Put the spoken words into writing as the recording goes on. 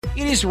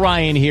It is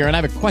Ryan here, and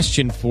I have a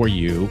question for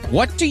you.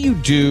 What do you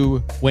do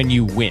when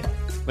you win?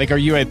 Like, are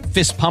you a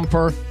fist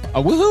pumper,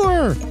 a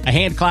woohooer, a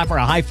hand clapper,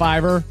 a high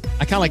fiver?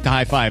 I kind of like the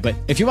high five, but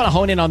if you want to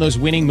hone in on those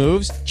winning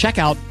moves, check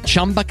out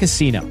Chumba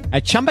Casino.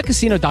 At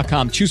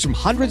ChumbaCasino.com, choose from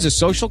hundreds of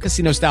social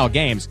casino-style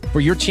games for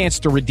your chance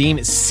to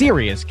redeem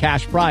serious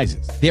cash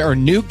prizes. There are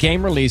new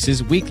game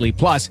releases weekly,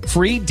 plus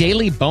free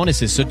daily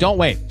bonuses. So don't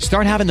wait.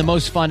 Start having the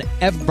most fun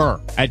ever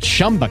at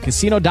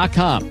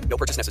ChumbaCasino.com. No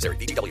purchase necessary.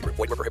 VGW. Void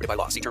where prohibited by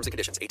law. See terms and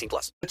conditions.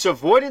 18+. Its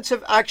avoidance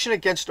of action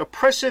against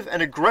oppressive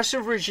and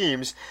aggressive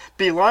regimes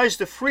belies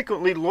the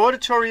frequently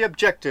laudatory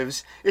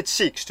objectives it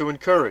seeks to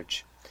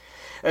encourage.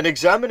 An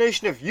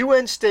examination of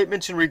UN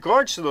statements in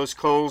regards to those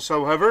goals,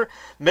 however,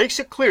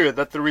 makes it clear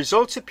that the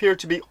results appear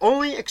to be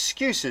only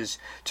excuses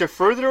to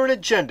further an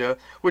agenda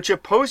which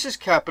opposes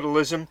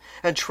capitalism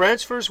and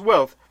transfers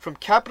wealth from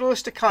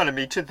capitalist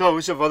economy to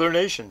those of other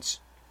nations.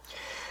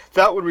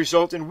 That would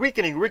result in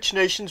weakening rich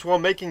nations while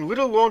making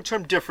little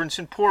long-term difference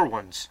in poor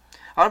ones.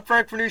 I'm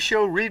Frank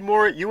Vernuccio. Read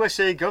more at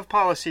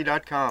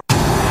usagovpolicy.com.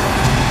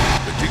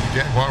 The Jiggy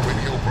Jaguar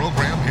radio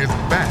program is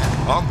back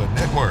on the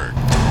network.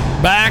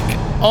 Back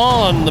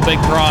on the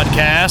big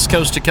broadcast,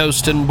 coast to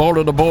coast and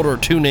border to border.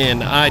 Tune in,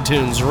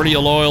 iTunes,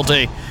 Radio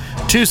Loyalty,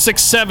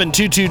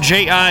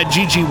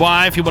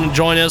 267-22-JIGGY if you want to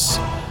join us.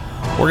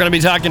 We're going to be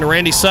talking to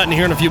Randy Sutton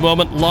here in a few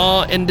moments.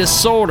 Law and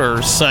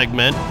Disorder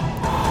segment.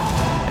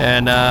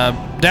 And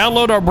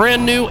download our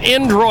brand new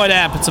Android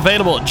app. It's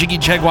available at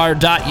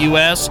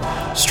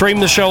jiggyjaguar.us.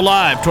 Stream the show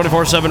live,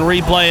 24/7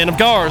 replay, and of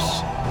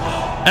course,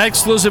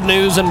 exclusive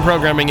news and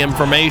programming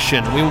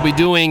information. We will be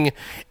doing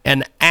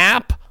an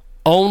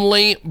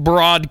app-only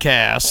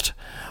broadcast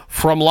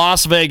from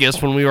Las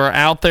Vegas when we were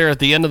out there at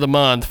the end of the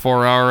month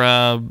for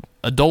our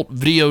Adult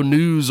Video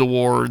News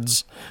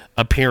Awards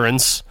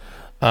appearance.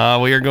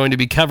 We are going to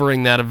be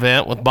covering that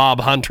event with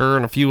Bob Hunter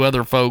and a few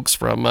other folks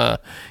from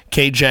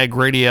KJAG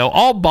Radio.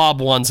 All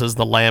Bob wants is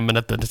the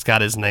laminate that's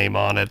got his name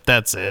on it.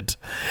 That's it.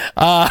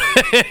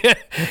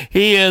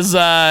 He is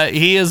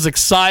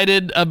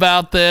excited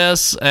about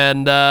this,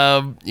 and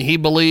he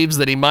believes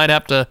that he might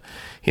have to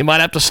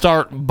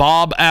start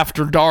Bob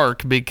After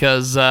Dark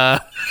because some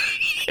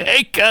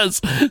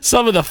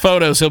of the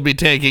photos he'll be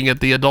taking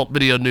at the Adult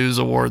Video News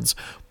Awards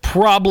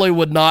probably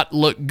would not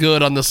look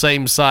good on the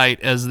same site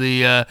as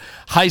the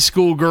high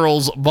school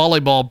girls'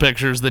 volleyball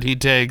pictures that he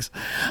takes.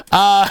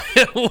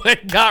 We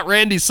got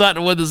Randy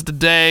Sutton with us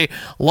today,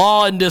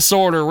 Law and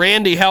Disorder.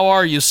 Randy, how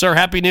are you, sir?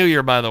 Happy New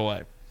Year, by the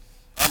way.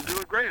 I'm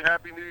doing great.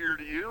 Happy New Year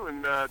to you.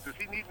 And does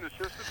he need an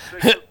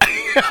assistant?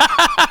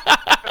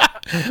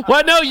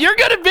 Well, no, you're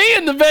going to be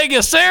in the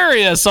Vegas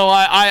area, so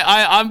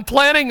I'm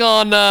planning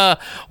on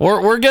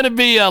we're going to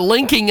be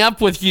linking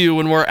up with you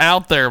when we're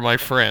out there, my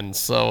friend.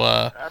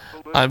 So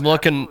I'm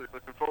looking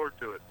forward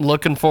to it.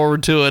 Looking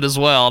forward to it as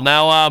well.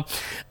 Now,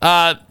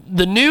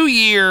 the new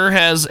year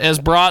has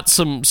brought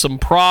some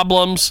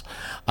problems.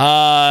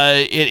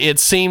 It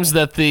seems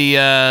that the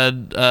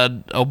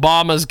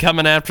Obama's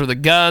coming after the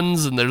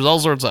guns, and there's all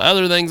sorts of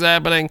other things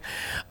happening.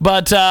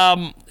 But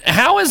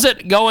how is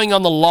it going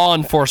on the law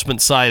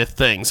enforcement side of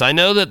things? I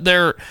know that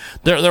there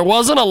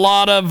wasn't a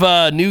lot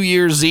of New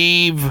Year's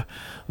Eve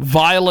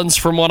violence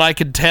from what I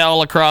could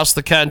tell across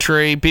the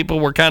country. People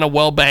were kind of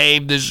well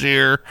behaved this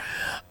year.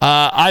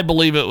 I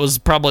believe it was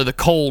probably the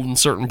cold in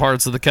certain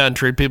parts of the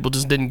country. People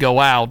just didn't go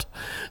out,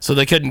 so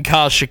they couldn't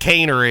cause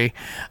chicanery.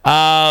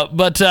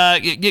 But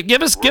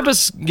give us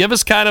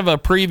kind of a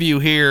preview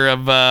here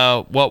of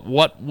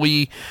what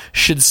we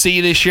should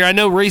see this year. I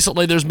know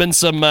recently there's been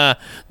some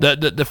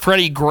the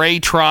Freddie Gray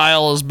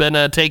trial has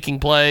been taking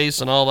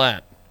place and all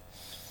that.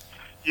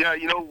 Yeah,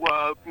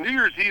 New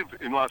Year's Eve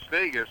in Las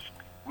Vegas,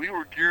 we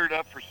were geared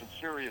up for some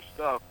serious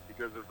stuff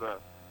because of the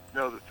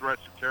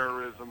threats of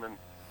terrorism and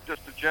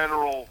just the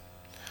general,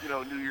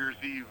 New Year's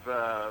Eve,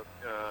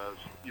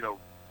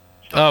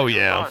 Oh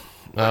yeah, it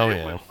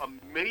was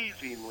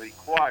amazingly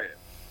quiet.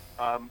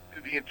 Now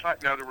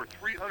there were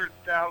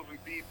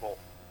 300,000 people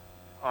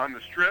on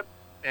the Strip,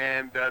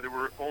 and there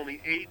were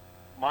only 8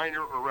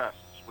 minor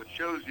arrests, which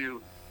shows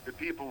you that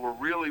people were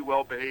really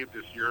well behaved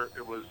this year.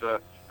 It was, I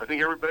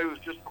think everybody was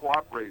just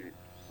cooperating,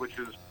 which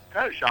is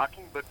kind of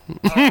shocking, but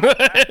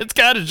it's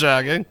kind of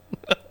shocking.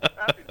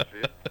 Happy to see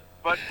it.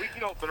 But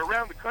but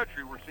around the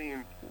country, we're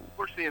seeing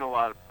a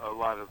lot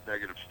of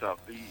negative stuff.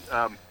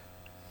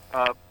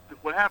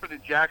 What happened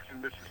in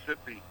Jackson,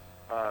 Mississippi,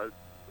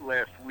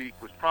 last week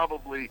was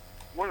probably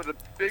one of the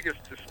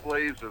biggest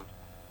displays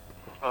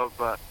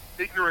of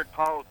ignorant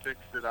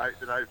politics that I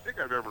think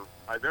I've ever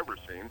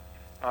seen.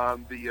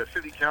 The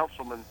city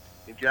councilman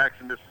in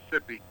Jackson,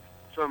 Mississippi,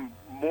 some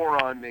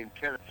moron named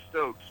Kenneth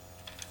Stokes,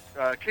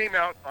 came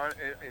out on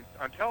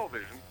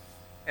television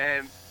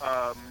and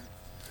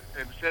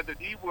said that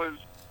he was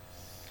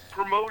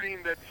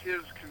promoting that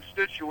his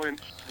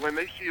constituents, when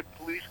they see a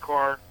police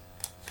car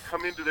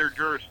come into their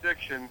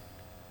jurisdiction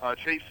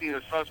chasing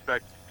a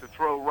suspect, to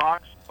throw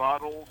rocks,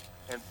 bottles,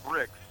 and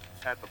bricks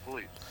at the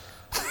police.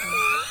 He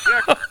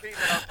actually came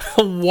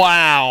out.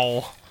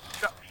 Wow.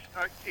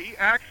 He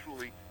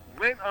actually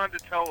went onto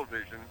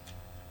television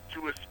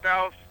to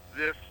espouse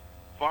this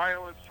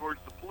violence towards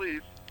the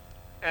police.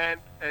 And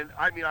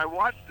I mean, I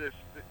watched this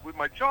with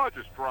my jaw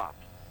just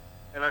dropped.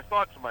 And I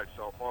thought to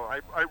myself, well,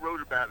 I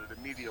wrote about it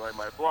immediately on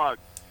my blog,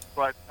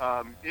 but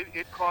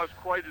it caused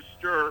quite a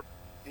stir,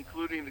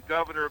 including the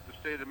governor of the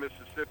state of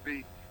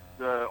Mississippi,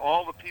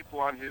 all the people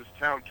on his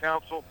town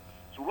council.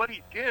 So what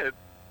he did,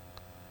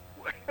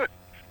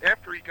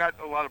 after he got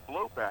a lot of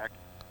blowback,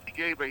 he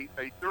gave a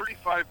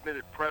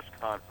 35-minute press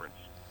conference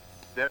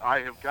that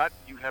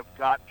you have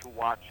got to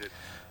watch it.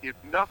 If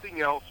nothing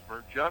else,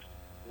 for just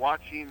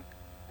watching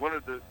one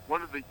of the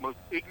most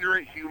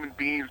ignorant human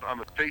beings on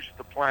the face of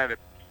the planet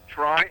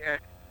try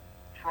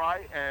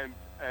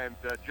and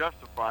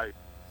justify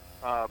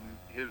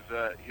his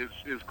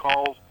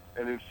calls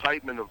and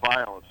incitement of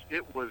violence.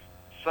 It was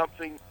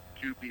something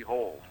to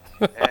behold,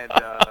 and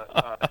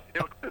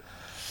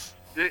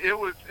it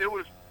was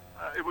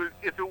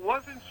if it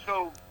wasn't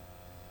so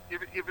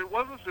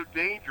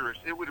dangerous,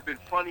 it would have been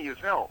funny as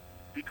hell,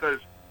 because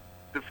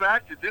the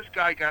fact that this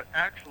guy got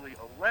actually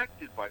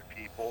elected by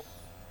people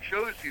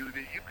shows you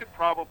that you could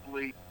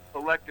probably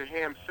elect a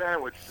ham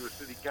sandwich to a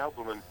city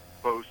councilman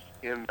post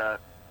in the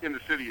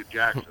city of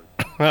Jackson.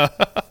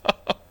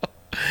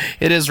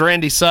 It is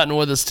Randy Sutton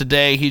with us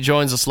today. He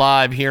joins us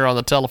live here on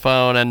the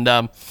telephone.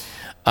 And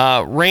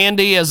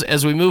Randy,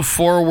 as we move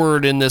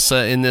forward in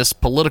this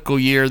political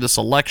year, this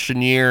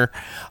election year,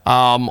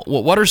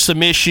 what are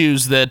some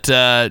issues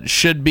that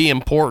should be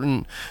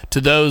important to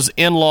those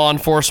in law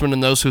enforcement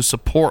and those who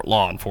support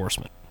law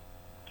enforcement?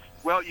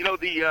 Well, you know,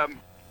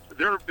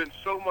 there's been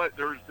so much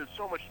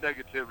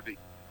negativity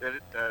that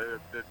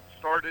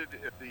started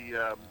at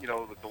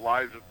the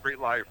lives of Great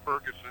Lie of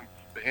Ferguson,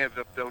 the hands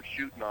up, don't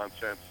shoot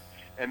nonsense,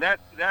 and that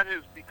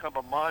has become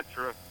a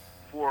mantra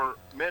for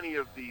many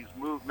of these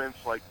movements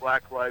like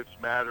Black Lives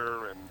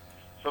Matter and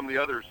some of the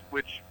others,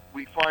 which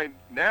we find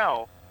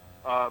now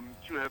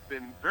to have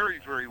been very,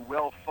 very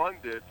well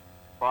funded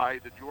by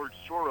the George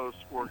Soros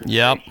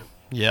organization.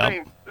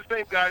 Yep. The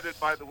same guy that,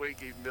 by the way,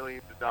 gave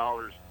millions of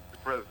dollars to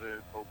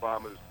President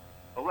Obama's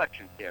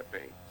election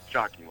campaign,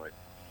 shockingly.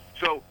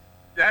 So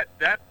that's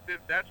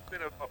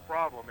been a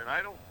problem, and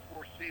I don't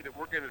foresee that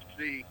we're going to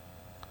see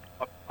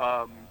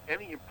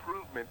any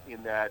improvement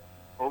in that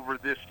over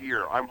this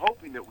year. I'm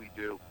hoping that we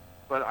do,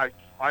 but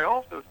I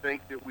also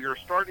think that we are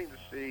starting to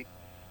see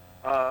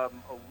a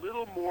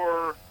little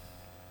more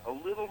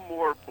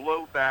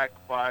blowback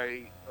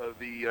by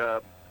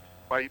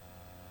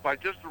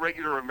just the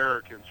regular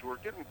Americans, who are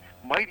getting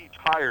mighty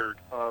tired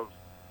of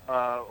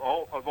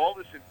all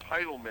this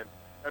entitlement.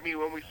 I mean,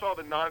 when we saw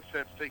the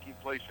nonsense taking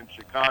place in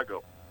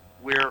Chicago,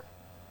 where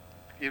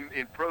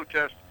in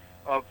protest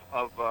of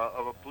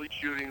a police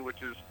shooting,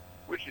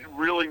 which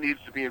really needs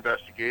to be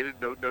investigated,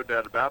 no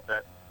doubt about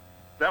that.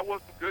 That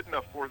wasn't good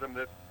enough for them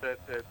that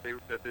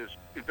this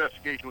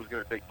investigation was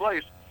going to take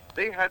place.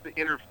 They had to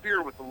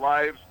interfere with the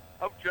lives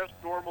of just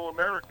normal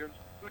Americans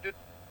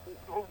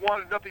who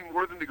wanted nothing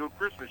more than to go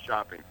Christmas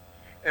shopping,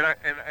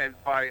 and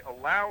by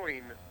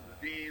allowing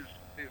this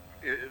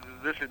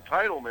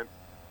entitlement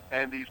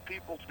and these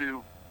people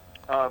to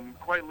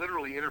quite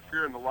literally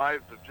interfere in the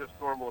lives of just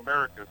normal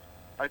Americans,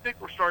 I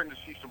think we're starting to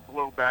see some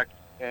blowback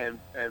and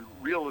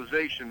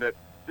realization that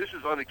this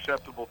is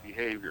unacceptable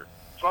behavior.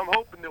 So I'm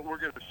hoping that we're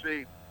going to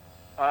see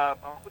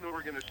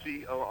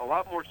a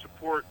lot more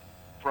support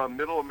from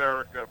Middle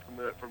America,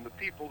 from the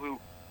people who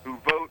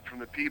vote, from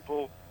the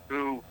people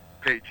who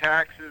pay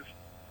taxes,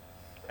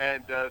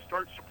 and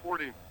start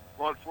supporting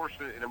law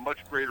enforcement in a much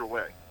greater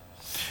way.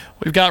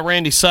 We've got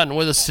Randy Sutton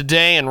with us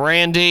today, and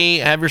Randy,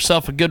 have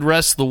yourself a good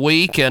rest of the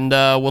week, and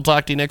we'll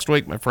talk to you next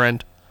week, my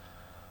friend.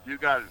 You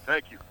got it.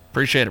 Thank you.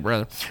 Appreciate it,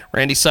 brother.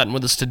 Randy Sutton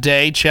with us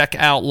today. Check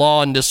out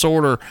Law and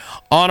Disorder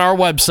on our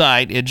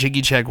website at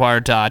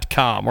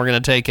JiggyJaguar.com. We're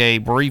going to take a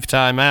brief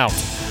time out.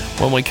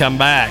 When we come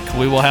back,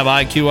 we will have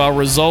IQ Al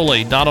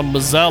Rizzoli, Donald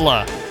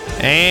Mazzella,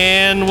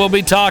 and we'll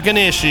be talking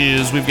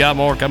issues. We've got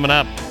more coming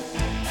up.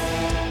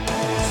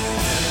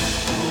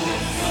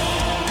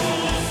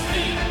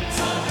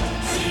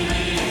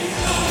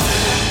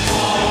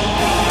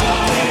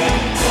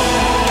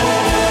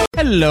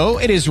 Hello,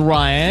 it is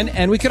Ryan,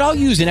 and we could all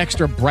use an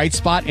extra bright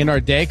spot in our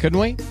day, couldn't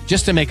we?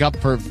 Just to make up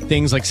for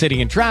things like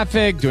sitting in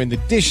traffic, doing the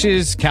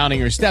dishes,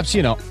 counting your steps,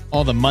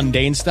 all the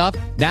mundane stuff.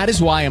 That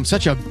is why I'm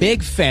such a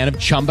big fan of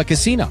Chumba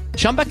Casino.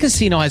 Chumba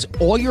Casino has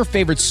all your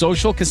favorite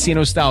social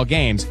casino-style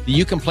games that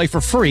you can play for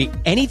free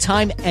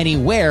anytime,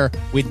 anywhere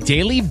with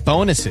daily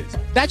bonuses.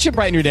 That should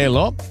brighten your day a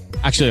little.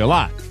 Actually, a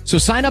lot. So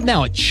sign up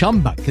now at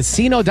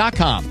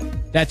ChumbaCasino.com.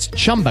 That's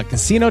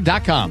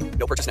ChumbaCasino.com.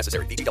 No purchase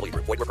necessary. VGW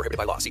Group. Void where prohibited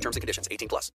by law. See terms and conditions. 18+.